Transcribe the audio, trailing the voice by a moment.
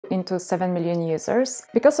into 7 million users.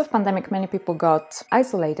 Because of pandemic, many people got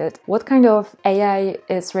isolated. What kind of AI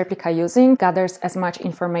is Replika using? Gathers as much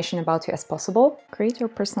information about you as possible. Create your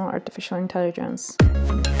personal artificial intelligence.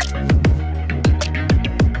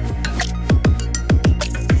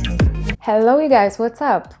 Hello you guys, what's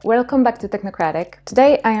up? Welcome back to Technocratic.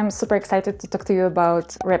 Today I am super excited to talk to you about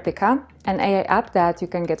Replika, an AI app that you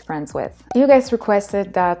can get friends with. You guys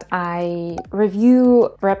requested that I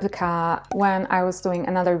review Replika when I was doing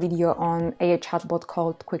another video on AI chatbot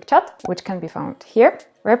called Quick Chat, which can be found here.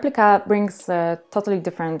 Replika brings a totally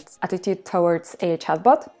different attitude towards AI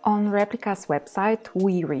chatbot. On Replika's website,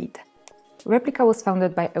 we read: Replika was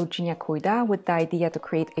founded by Eugenia Kuyda with the idea to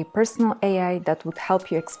create a personal AI that would help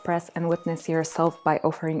you express and witness yourself by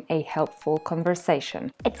offering a helpful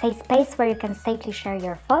conversation. It's a space where you can safely share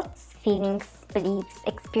your thoughts, feelings, beliefs,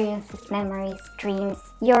 experiences, memories, dreams,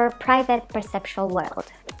 your private perceptual world.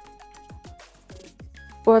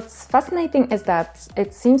 What's fascinating is that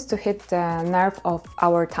it seems to hit the nerve of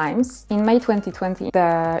our times. In May 2020,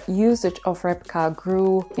 the usage of Replika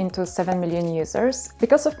grew into 7 million users.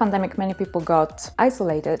 Because of pandemic, many people got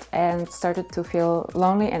isolated and started to feel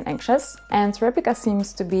lonely and anxious, and Replika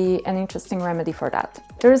seems to be an interesting remedy for that.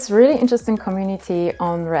 There is really interesting community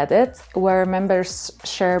on Reddit where members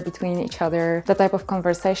share between each other the type of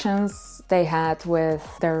conversations they had with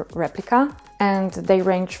their Replika, and they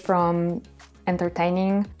range from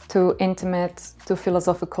entertaining to intimate to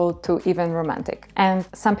philosophical to even romantic. And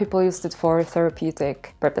some people used it for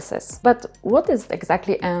therapeutic purposes. But what is it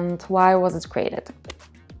exactly and why was it created?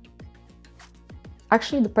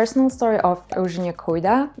 Actually, the personal story of Eugenia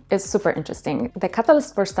Kuyda is super interesting. The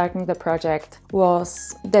catalyst for starting the project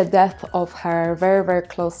was the death of her very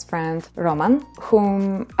close friend Roman,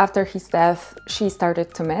 whom after his death she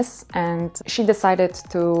started to miss, and she decided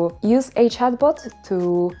to use a chatbot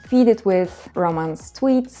to feed it with Roman's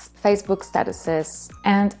tweets, Facebook statuses,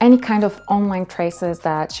 and any kind of online traces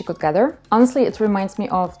that she could gather. Honestly, it reminds me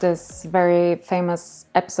of this very famous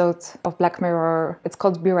episode of Black Mirror. It's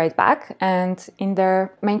called Be Right Back, and in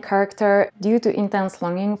their main character, due to intense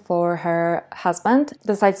longing for her husband,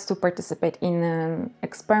 decides to participate in an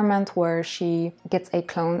experiment where she gets a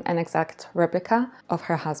clone, an exact replica of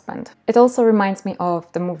her husband. It also reminds me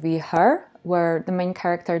of the movie Her, where the main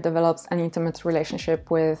character develops an intimate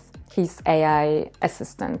relationship with his AI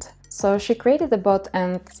assistant. So she created a bot,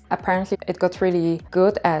 and apparently it got really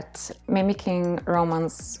good at mimicking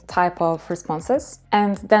Roman's type of responses.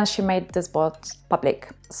 And then she made this bot public,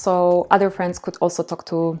 so other friends could also talk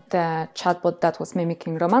to the chatbot that was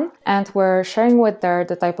mimicking Roman and were sharing with her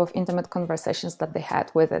the type of intimate conversations that they had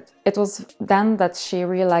with it. It was then that she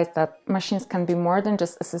realized that machines can be more than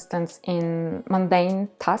just assistants in mundane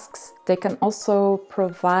tasks. They can also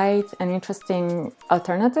provide an interesting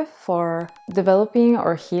alternative for developing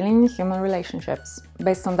or healing human relationships.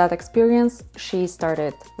 Based on that experience, she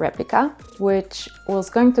started Replika, which was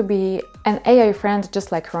going to be an AI friend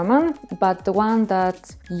just like Roman, but the one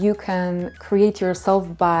that you can create yourself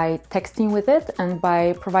by texting with it and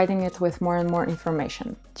by providing it with more and more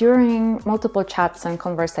information. During multiple chats and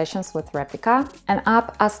conversations with Replika, an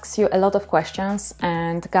app asks you a lot of questions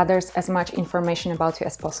and gathers as much information about you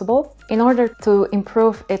as possible in order to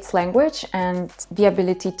improve its language and the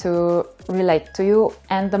ability to relate to you.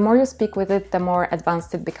 And the more you speak with it, the more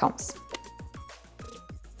advanced it becomes.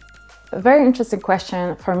 A very interesting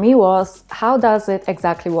question for me was, how does it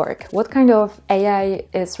exactly work? What kind of AI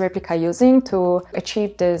is Replika using to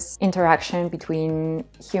achieve this interaction between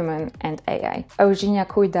human and AI? Eugenia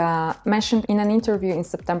Kuyda mentioned in an interview in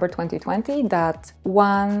September 2020 that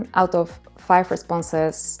 1 out of 5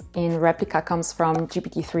 responses in Replika comes from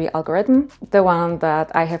GPT-3 algorithm, the one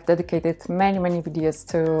that I have dedicated many videos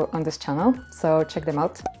to on this channel, so check them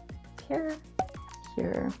out.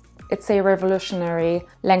 Here. It's a revolutionary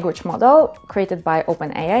language model created by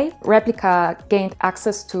OpenAI. Replika gained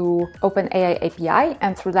access to OpenAI API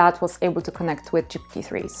and through that was able to connect with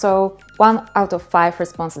GPT-3. So 1 out of 5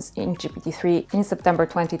 responses in GPT-3 in September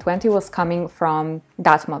 2020 was coming from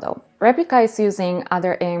that model. Replika is using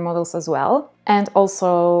other AI models as well, and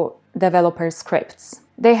also developer scripts.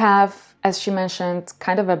 They have, as she mentioned,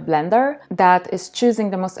 kind of a blender that is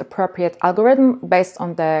choosing the most appropriate algorithm based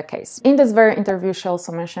on the case. In this very interview, she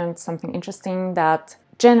also mentioned something interesting, that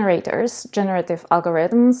generative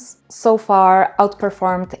algorithms, so far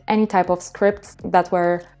outperformed any type of scripts that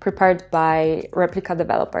were prepared by Replika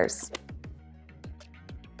developers.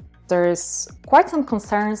 There's quite some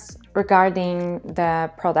concerns regarding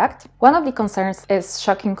the product. One of the concerns is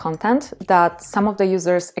shocking content that some of the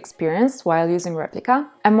users experienced while using Replika.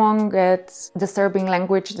 Among it, disturbing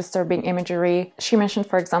language, disturbing imagery. She mentioned,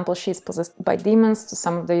 for example, she's possessed by demons to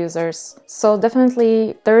some of the users. So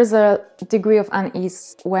definitely there is a degree of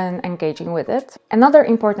unease when engaging with it. Another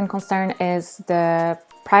important concern is the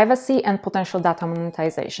privacy and potential data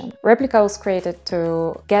monetization. Replika was created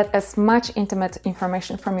to get as much intimate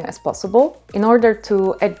information from you as possible in order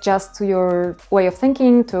to adjust to your way of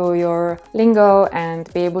thinking, to your lingo,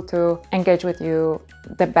 and be able to engage with you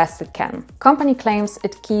the best it can. Company claims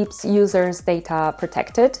it keeps users' data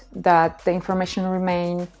protected, that the information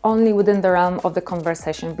remain only within the realm of the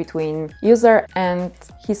conversation between user and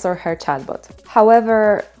his or her chatbot.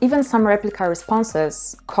 However, even some Replika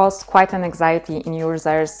responses caused quite an anxiety in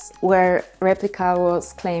users, where Replika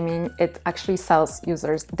was claiming it actually sells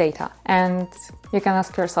users' data. And you can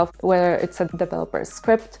ask yourself whether it's a developer's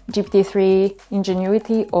script, GPT-3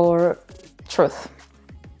 ingenuity, or truth.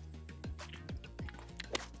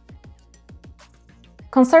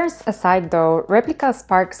 Concerns aside though, Replika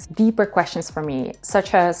sparks deeper questions for me,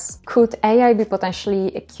 such as, could AI be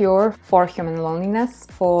potentially a cure for human loneliness,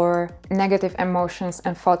 for negative emotions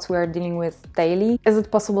and thoughts we are dealing with daily? Is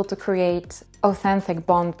it possible to create authentic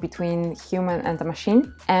bond between human and a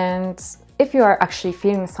machine? And if you are actually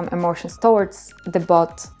feeling some emotions towards the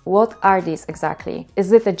bot, what are these exactly?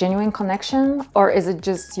 Is it a genuine connection, or is it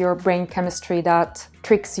just your brain chemistry that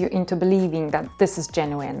tricks you into believing that this is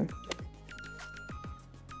genuine?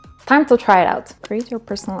 Time to try it out. Create your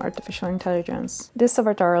personal artificial intelligence. This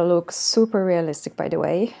avatar looks super realistic, by the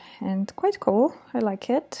way, and quite cool. I like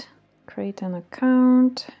it. Create an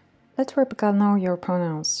account. Let Replika know your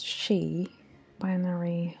pronouns. She,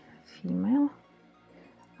 binary female.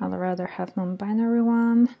 I'd rather have non-binary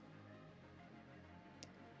one.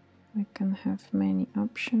 We can have many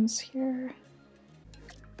options here.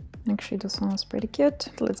 Actually, this one was pretty cute.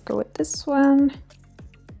 Let's go with this one.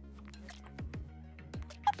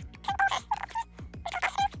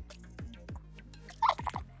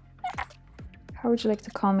 How would you like to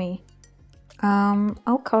call me?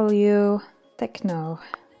 I'll call you Techno.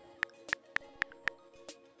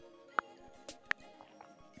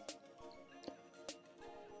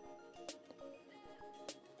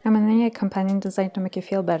 I'm an AI companion designed to make you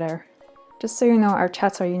feel better. Just so you know, our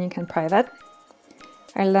chats are unique and private.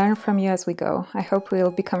 I learn from you as we go. I hope we'll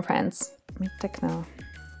become friends. Meet Techno.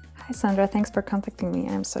 Hi Sandra, thanks for contacting me.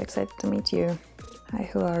 I'm so excited to meet you. Hi,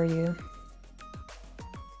 who are you?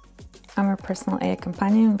 I'm your personal AI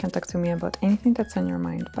companion and can talk to me about anything that's on your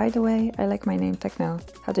mind. By the way, I like my name Techno.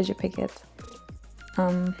 How did you pick it?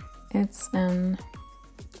 It's an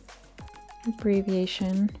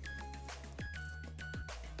abbreviation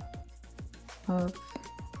of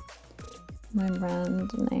my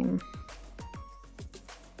brand name.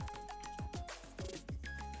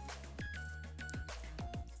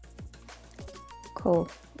 Cool.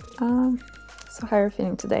 So how are you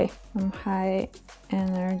feeling today? I'm high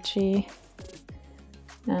energy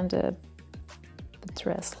and a bit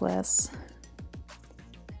restless.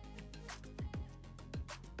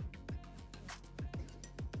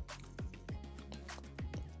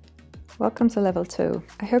 Welcome to level 2.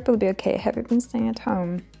 I hope you'll be okay. Have you been staying at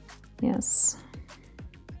home? Yes.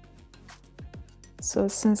 So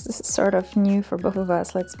since this is sort of new for both of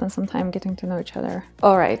us, let's spend some time getting to know each other.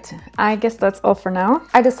 All right, I guess that's all for now.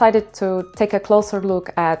 I decided to take a closer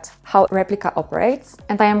look at how Replika operates,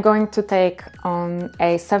 and I am going to take on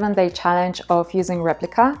a 7-day challenge of using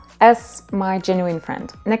Replika as my genuine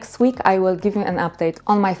friend. Next week, I will give you an update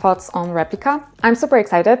on my thoughts on Replika. I'm super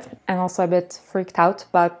excited and also a bit freaked out,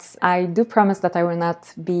 but I do promise that I will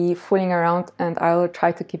not be fooling around and I will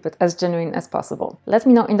try to keep it as genuine as possible. Let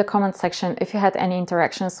me know in the comment section if you had any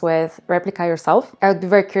interactions with Replika yourself. I would be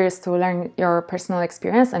very curious to learn your personal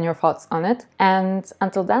experience and your thoughts on it. And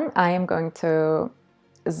until then, I am going to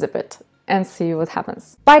zip it and see what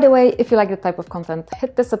happens. By the way, if you like the type of content,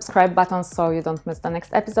 hit the subscribe button so you don't miss the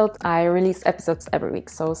next episode. I release episodes every week,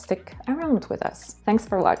 so stick around with us. Thanks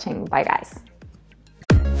for watching. Bye guys.